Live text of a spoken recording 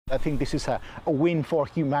I think this is a win for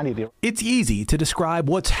humanity. It's easy to describe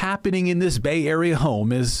what's happening in this Bay Area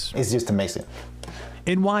home as It's just amazing.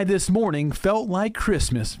 and why this morning felt like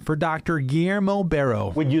Christmas for Dr. Guillermo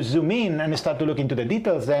Barro. When you zoom in and start to look into the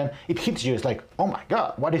details, then it hits you. It's like, oh my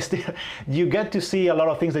God, what is this? You get to see a lot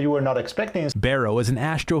of things that you were not expecting. Barro is an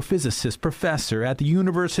astrophysicist professor at the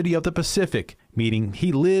University of the Pacific, meaning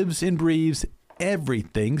he lives and breathes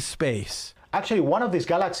everything space. Actually, one of these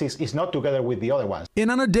galaxies is not together with the other ones.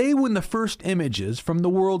 And on a day when the first images from the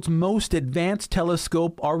world's most advanced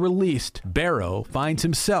telescope are released, Barro finds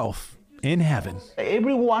himself in heaven.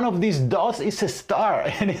 Every one of these dots is a star,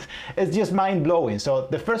 and it's just mind-blowing. So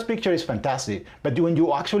the first picture is fantastic, but when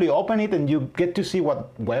you actually open it and you get to see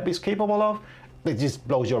what Webb is capable of, it just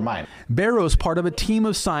blows your mind. Barro's part of a team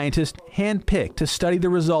of scientists handpicked to study the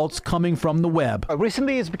results coming from the Webb.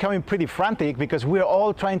 Recently, it's becoming pretty frantic because we're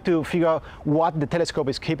all trying to figure out what the telescope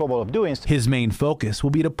is capable of doing. His main focus will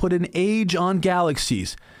be to put an age on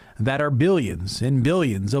galaxies that are billions and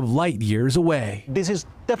billions of light years away. This is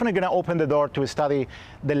definitely going to open the door to study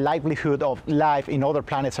the likelihood of life in other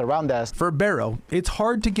planets around us. For Barro, it's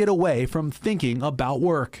hard to get away from thinking about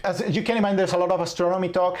work. As you can imagine, there's a lot of astronomy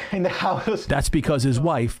talk in the house. That's because his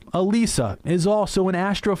wife, Elisa, is also an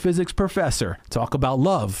astrophysics professor. Talk about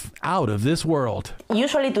love out of this world.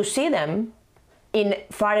 Usually to see them in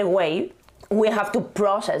far away, we have to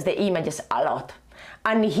process the images a lot.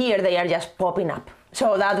 And here they are just popping up.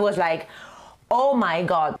 So that was like, oh my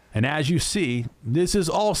God. And as you see, this is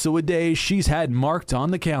also a day she's had marked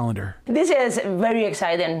on the calendar. This is very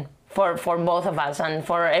exciting for both of us and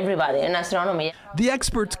for everybody in astronomy. The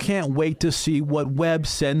experts can't wait to see what Webb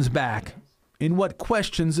sends back and what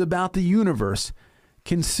questions about the universe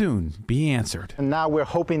can soon be answered. And now we're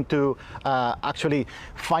hoping to actually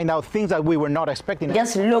find out things that we were not expecting.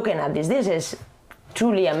 Just looking at this is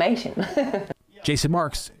truly amazing. Jason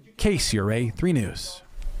Marks, KCRA 3 News.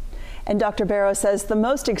 And Dr. Barro says the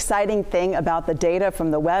most exciting thing about the data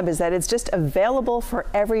from the Webb is that it's just available for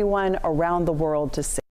everyone around the world to see.